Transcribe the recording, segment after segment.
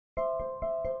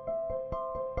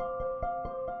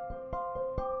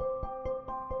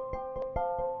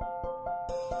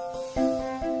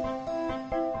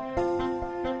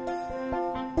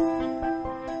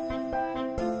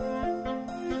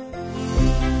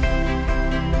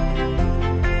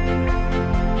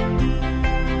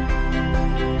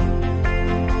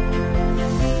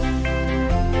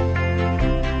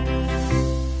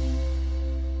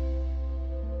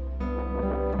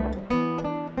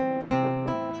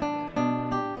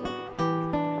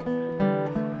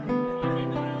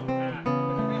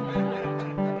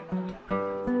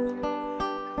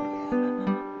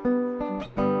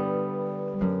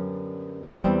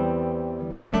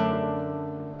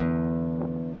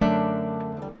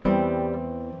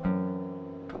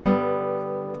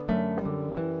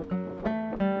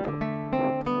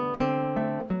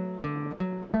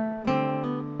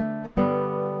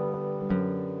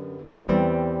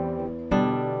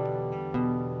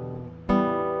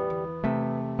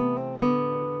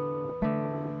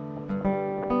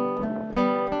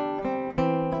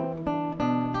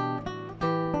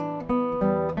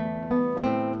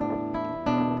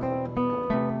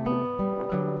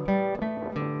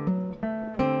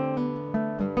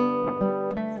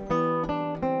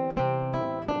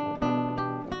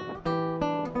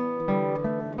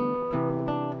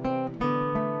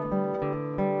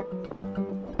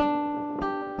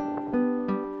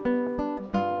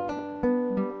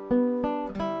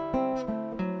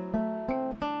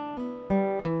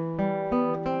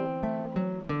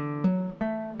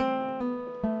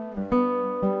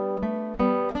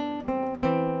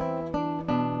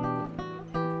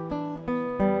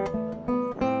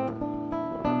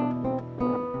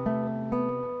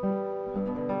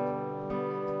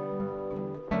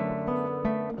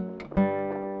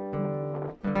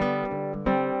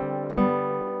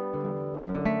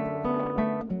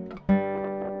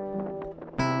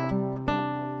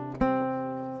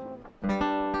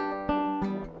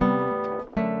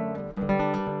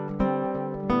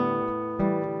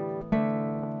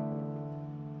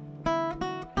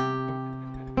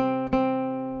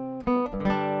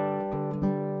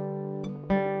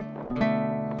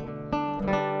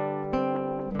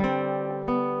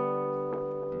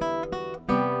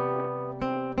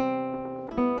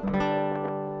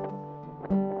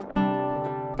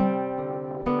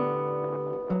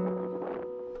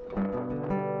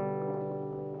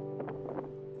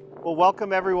Well,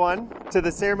 welcome everyone to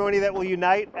the ceremony that will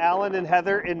unite Alan and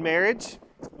Heather in marriage.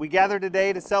 We gather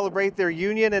today to celebrate their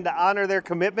union and to honor their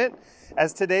commitment,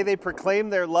 as today they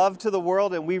proclaim their love to the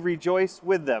world and we rejoice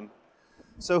with them.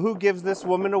 So who gives this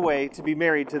woman away to be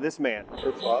married to this man?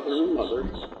 Her father and mother.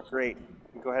 Great.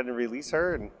 Go ahead and release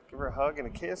her and give her a hug and a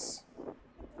kiss.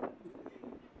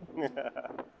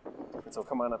 So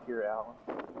come on up here, Alan.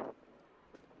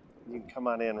 You can come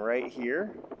on in right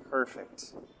here.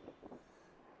 Perfect.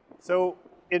 So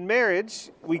in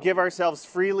marriage, we give ourselves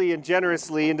freely and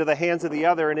generously into the hands of the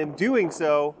other, and in doing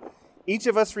so, each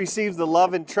of us receives the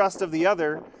love and trust of the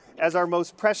other as our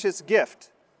most precious gift.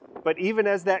 But even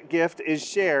as that gift is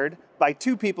shared by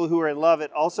two people who are in love,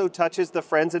 it also touches the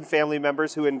friends and family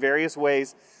members who in various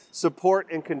ways support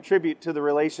and contribute to the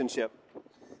relationship.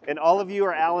 And all of you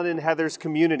are Alan and Heather's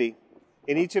community,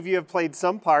 and each of you have played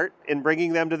some part in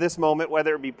bringing them to this moment,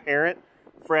 whether it be parent,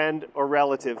 friend, or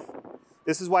relative.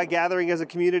 This is why gathering as a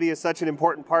community is such an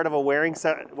important part of a wedding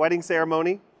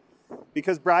ceremony,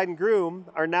 because bride and groom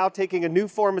are now taking a new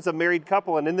form as a married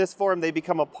couple, and in this form they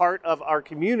become a part of our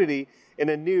community in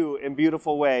a new and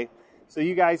beautiful way. So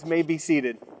you guys may be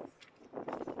seated.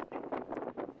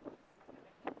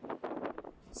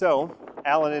 So,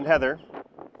 Alan and Heather,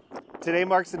 today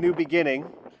marks a new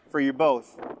beginning for you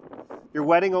both. Your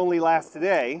wedding only lasts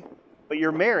today, but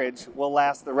your marriage will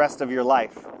last the rest of your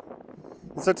life.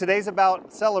 So today's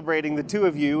about celebrating the two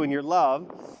of you and your love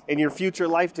and your future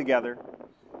life together.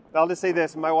 I'll just say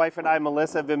this, my wife and I,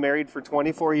 Melissa, have been married for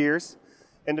 24 years.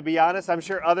 And to be honest, I'm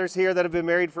sure others here that have been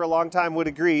married for a long time would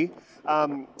agree.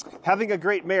 Having a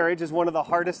great marriage is one of the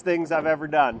hardest things I've ever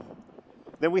done.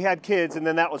 Then we had kids, and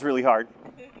then that was really hard.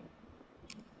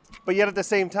 But yet at the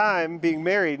same time, being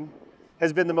married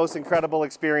has been the most incredible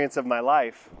experience of my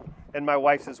life, and my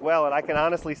wife's as well. And I can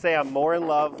honestly say I'm more in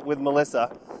love with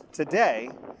Melissa today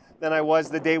than I was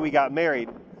the day we got married.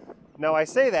 Now I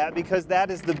say that because that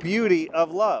is the beauty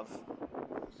of love.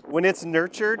 When it's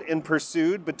nurtured and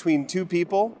pursued between two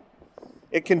people,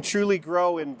 it can truly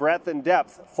grow in breadth and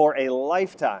depth for a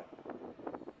lifetime.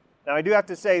 Now I do have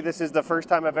to say this is the first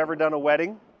time I've ever done a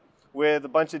wedding with a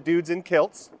bunch of dudes in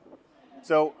kilts.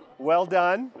 So well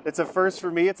done. It's a first for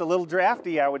me. It's a little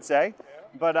drafty, I would say,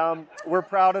 but we're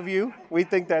proud of you. We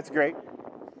think that's great.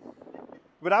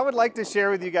 But I would like to share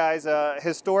with you guys a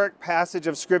historic passage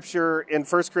of Scripture in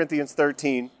 1 Corinthians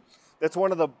 13 that's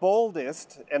one of the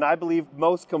boldest and I believe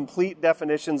most complete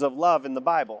definitions of love in the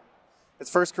Bible.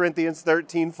 It's 1 Corinthians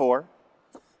 13:4.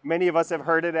 Many of us have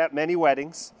heard it at many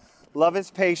weddings. Love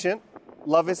is patient.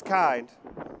 Love is kind.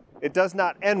 It does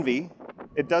not envy.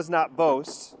 It does not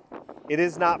boast. It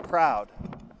is not proud.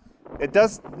 It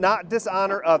does not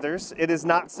dishonor others. It is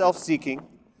not self-seeking.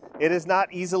 It is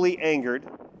not easily angered.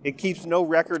 It keeps no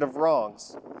record of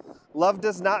wrongs. Love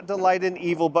does not delight in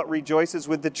evil, but rejoices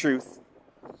with the truth.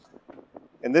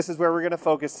 And this is where we're going to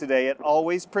focus today. It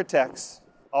always protects,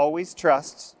 always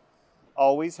trusts,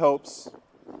 always hopes,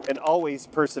 and always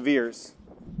perseveres.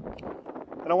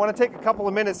 And I want to take a couple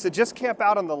of minutes to just camp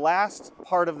out on the last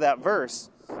part of that verse.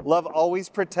 Love always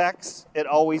protects, it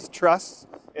always trusts,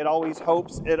 it always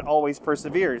hopes, it always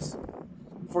perseveres.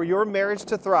 For your marriage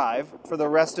to thrive for the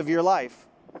rest of your life,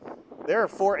 there are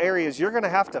 4 areas you're going to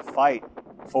have to fight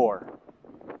for.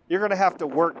 You're going to have to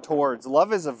work towards.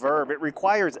 Love is a verb. It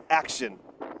requires action.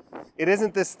 It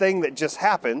isn't this thing that just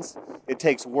happens. It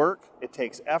takes work. It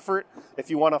takes effort.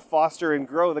 If you want to foster and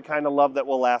grow the kind of love that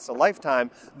will last a lifetime,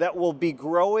 that will be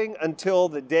growing until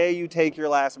the day you take your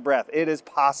last breath. It is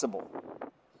possible.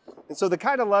 And so the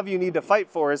kind of love you need to fight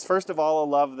for is, first of all, a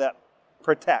love that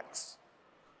protects.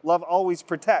 Love always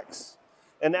protects.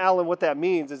 And Alan, what that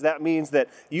means is that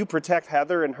you protect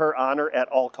Heather and her honor at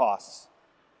all costs.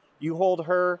 You hold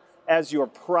her as your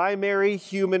primary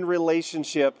human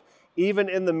relationship, even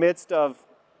in the midst of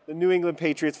the New England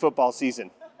Patriots football season.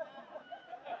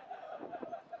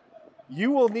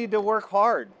 You will need to work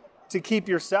hard to keep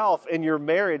yourself and your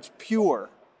marriage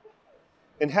pure.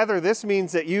 And Heather, this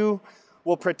means that you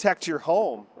will protect your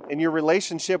home and your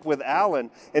relationship with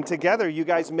Alan. And together, you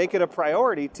guys make it a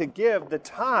priority to give the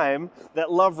time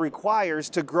that love requires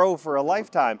to grow for a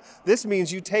lifetime. This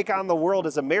means you take on the world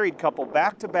as a married couple,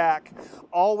 back to back,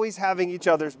 always having each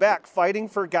other's back, fighting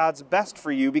for God's best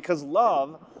for you, because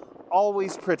love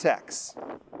always protects.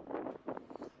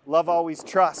 Love always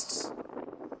trusts.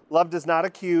 Love does not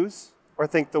accuse or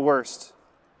think the worst.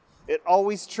 It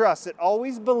always trusts. It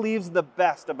always believes the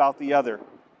best about the other.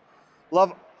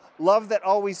 Love that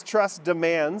always trusts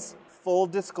demands full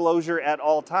disclosure at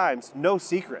all times, no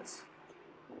secrets.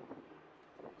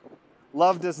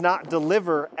 Love does not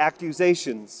deliver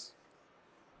accusations.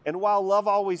 And while love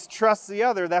always trusts the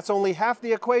other, that's only half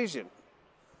the equation.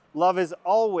 Love is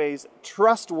always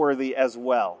trustworthy as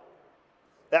well.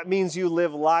 That means you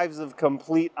live lives of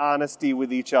complete honesty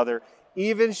with each other,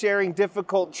 even sharing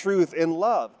difficult truth in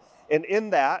love. And in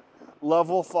that, love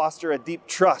will foster a deep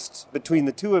trust between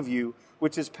the two of you,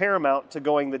 which is paramount to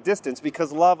going the distance,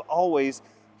 because love always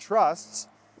trusts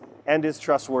and is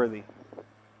trustworthy.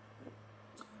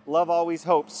 Love always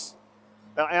hopes.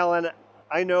 Now, Alan,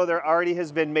 I know there already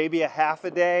has been maybe a half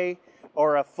a day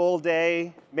or a full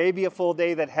day, maybe a full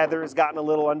day that Heather has gotten a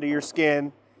little under your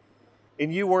skin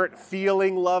and you weren't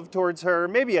feeling love towards her,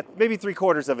 maybe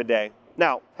 3/4 of a day.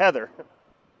 Now, Heather,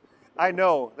 I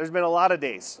know there's been a lot of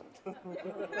days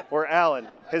where Alan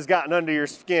has gotten under your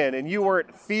skin and you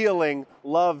weren't feeling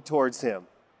love towards him.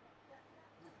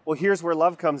 Well, here's where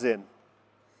love comes in.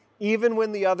 Even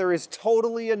when the other is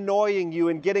totally annoying you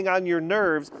and getting on your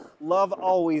nerves, love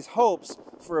always hopes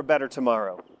for a better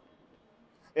tomorrow.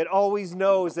 It always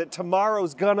knows that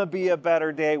tomorrow's gonna be a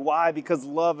better day. Why? Because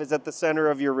love is at the center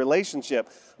of your relationship.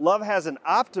 Love has an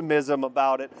optimism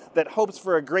about it that hopes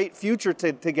for a great future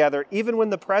together, even when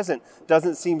the present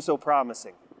doesn't seem so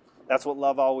promising. That's what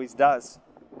love always does.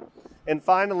 And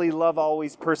finally, love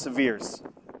always perseveres.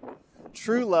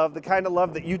 True love, the kind of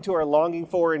love that you two are longing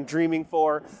for and dreaming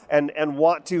for and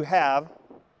want to have,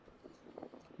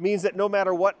 means that no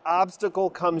matter what obstacle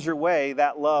comes your way,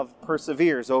 that love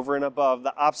perseveres over and above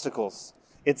the obstacles.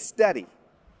 It's steady.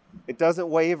 It doesn't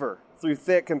waver through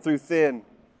thick and through thin.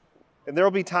 And there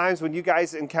will be times when you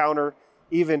guys encounter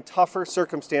even tougher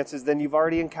circumstances than you've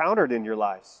already encountered in your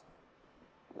lives.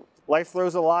 Life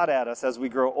throws a lot at us as we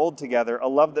grow old together. A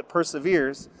love that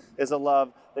perseveres is a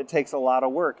love that takes a lot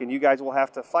of work, and you guys will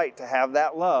have to fight to have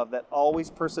that love that always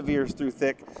perseveres through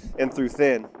thick and through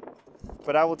thin.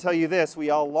 But I will tell you this, we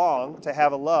all long to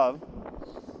have a love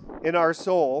in our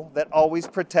soul that always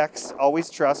protects, always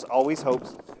trusts, always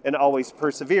hopes, and always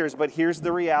perseveres. But here's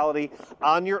the reality.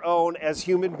 On your own, as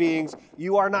human beings,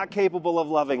 you are not capable of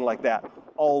loving like that.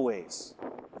 Always.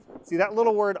 See, that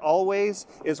little word always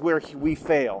is where we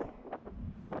fail.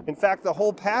 In fact, the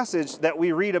whole passage that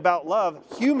we read about love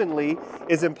humanly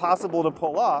is impossible to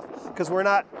pull off because we're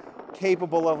not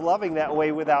capable of loving that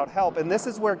way without help. And this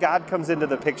is where God comes into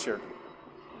the picture.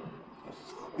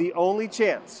 The only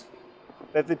chance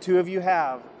that the two of you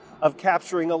have of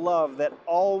capturing a love that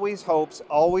always hopes,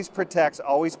 always protects,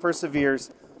 always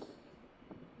perseveres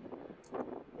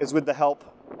is with the help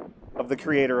of the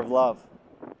Creator of love.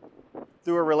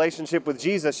 Through a relationship with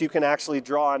Jesus, you can actually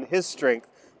draw on His strength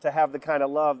to have the kind of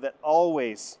love that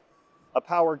always, a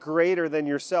power greater than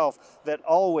yourself, that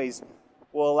always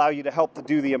will allow you to help to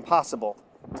do the impossible,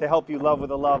 to help you love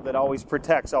with a love that always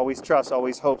protects, always trusts,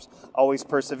 always hopes, always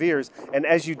perseveres. And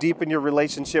as you deepen your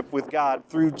relationship with God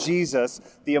through Jesus,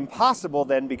 the impossible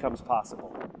then becomes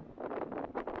possible.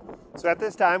 So at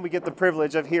this time, we get the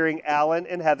privilege of hearing Alan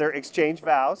and Heather exchange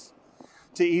vows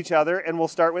to each other, and we'll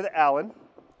start with Alan.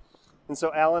 And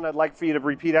so, Alan, I'd like for you to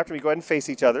repeat after me. Go ahead and face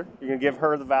each other. You're going to give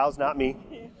her the vows, not me.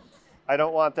 I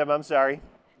don't want them. I'm sorry.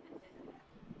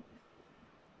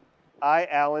 I,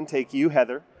 Alan, take you,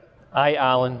 Heather. I,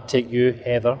 Alan, take you,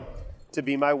 Heather. To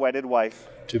be my wedded wife.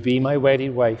 To be my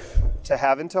wedded wife. To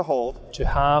have and to hold. To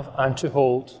have and to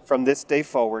hold. From this day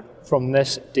forward. From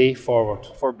this day forward.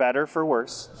 For better, for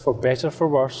worse. For better, for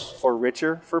worse. For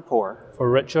richer, for poor. For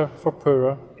richer, for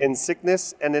poorer. In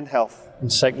sickness and in health. In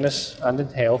sickness and in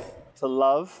health. To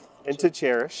love and to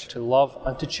cherish. To love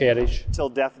and to cherish. Till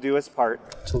death do us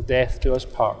part. Till death do us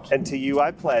part. And to you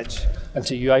I pledge. And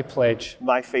to you I pledge.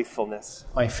 My faithfulness.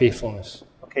 My faithfulness.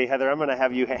 Okay, Heather, I'm going to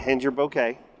have you hand your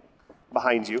bouquet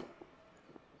behind you.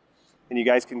 And you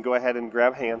guys can go ahead and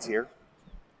grab hands here.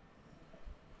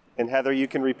 And Heather, you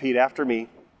can repeat after me.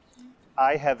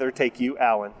 I, Heather, take you,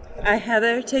 Alan. I,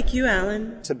 Heather, take you,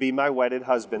 Alan. To be my wedded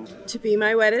husband. To be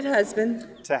my wedded husband.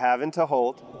 To have and to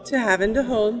hold. To have and to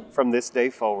hold. From this day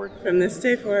forward. From this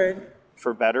day forward.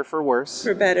 For better, for worse.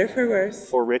 For better, for worse.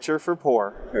 For richer, for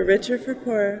poor. For richer, for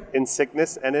poorer. In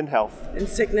sickness and in health. In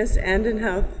sickness and in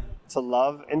health. To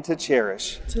love and to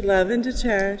cherish. To love and to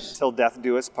cherish. Till death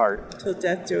do us part. Till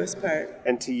death do us part.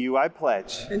 And to you I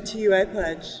pledge. And to you I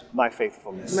pledge. My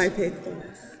faithfulness. My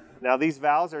faithfulness. Now these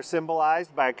vows are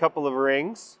symbolized by a couple of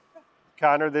rings.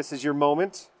 Connor, this is your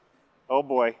moment. Oh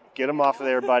boy, get them off of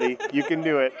there, buddy. You can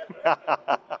do it.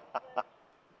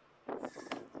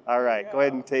 All right, go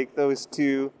ahead and take those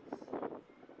two.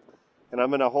 And I'm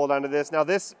going to hold on to this. Now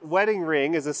this wedding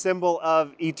ring is a symbol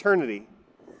of eternity.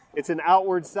 It's an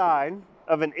outward sign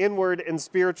of an inward and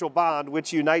spiritual bond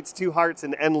which unites two hearts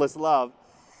in endless love.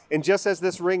 And just as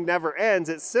this ring never ends,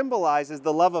 it symbolizes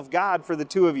the love of God for the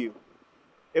two of you.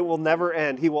 It will never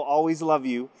end. He will always love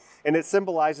you. And it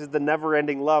symbolizes the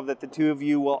never-ending love that the two of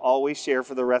you will always share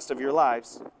for the rest of your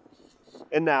lives.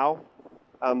 And now,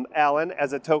 Alan,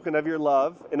 as a token of your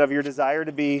love and of your desire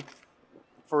to be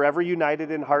forever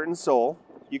united in heart and soul,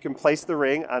 you can place the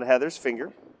ring on Heather's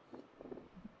finger.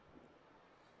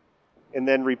 And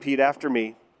then repeat after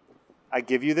me. I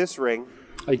give you this ring.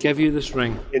 I give you this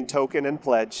ring In token and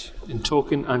pledge. in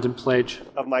token and in pledge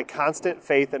Of my constant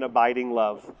faith and abiding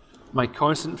love. my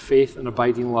constant faith and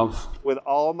abiding love. With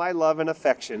all my love and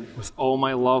affection. With all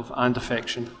my love and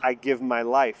affection, I give my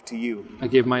life to you. I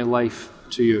give my life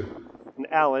to you. And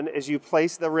Alan, as you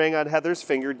place the ring on Heather's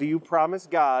finger, do you promise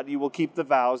God you will keep the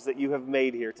vows that you have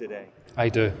made here today? I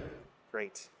do.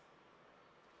 Great.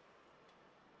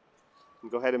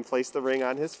 And go ahead and place the ring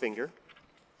on his finger.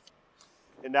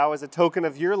 And now, as a token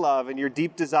of your love and your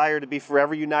deep desire to be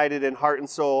forever united in heart and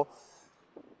soul,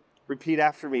 repeat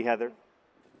after me, Heather.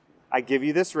 I give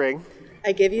you this ring.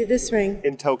 I give you this ring.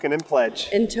 In token and pledge.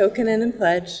 In token and in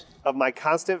pledge. Of my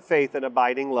constant faith and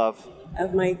abiding love.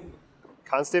 Of my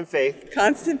Constant faith.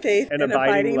 constant faith And and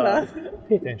abiding abiding love. love.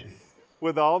 Pay attention.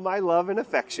 With all my love and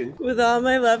affection, With all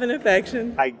my love and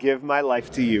affection, I give my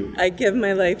life to you. I give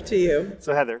my life to you.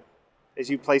 So Heather, as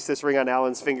you place this ring on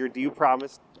Alan's finger, do you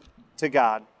promise to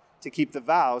God to keep the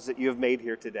vows that you have made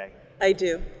here today? I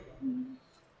do.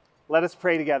 Let us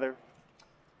pray together.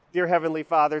 Dear Heavenly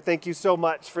Father, thank you so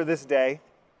much for this day,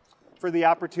 for the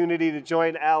opportunity to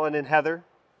join Alan and Heather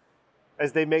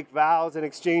as they make vows and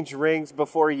exchange rings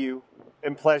before you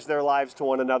and pledge their lives to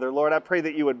one another. Lord, I pray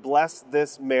that you would bless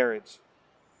this marriage.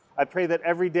 I pray that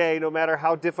every day, no matter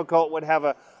how difficult, would have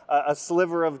a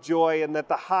sliver of joy, and that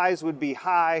the highs would be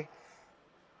high,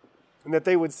 and that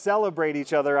they would celebrate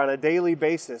each other on a daily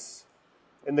basis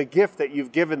and the gift that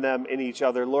you've given them in each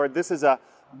other. Lord, this is a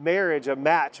marriage, a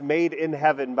match made in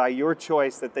heaven by your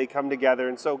choice that they come together.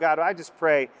 And so, God, I just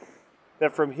pray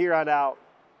that from here on out,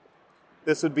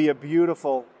 this would be a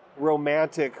beautiful,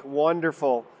 romantic,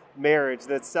 wonderful marriage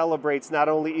that celebrates not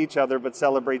only each other, but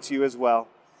celebrates you as well.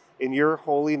 In your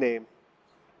holy name,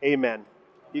 amen.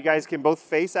 You guys can both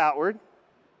face outward.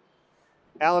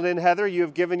 Alan and Heather, you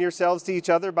have given yourselves to each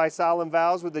other by solemn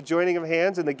vows with the joining of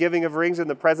hands and the giving of rings in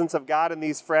the presence of God and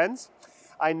these friends.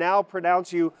 I now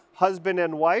pronounce you husband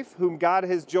and wife, whom God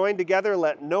has joined together.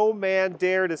 Let no man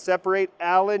dare to separate.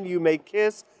 Alan, you may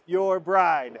kiss your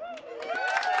bride.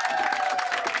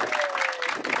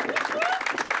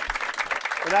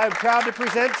 And I am proud to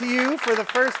present to you for the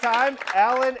first time,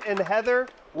 Alan and Heather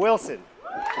Wilson.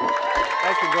 You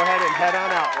guys can go ahead and head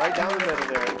on out, right down the middle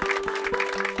there.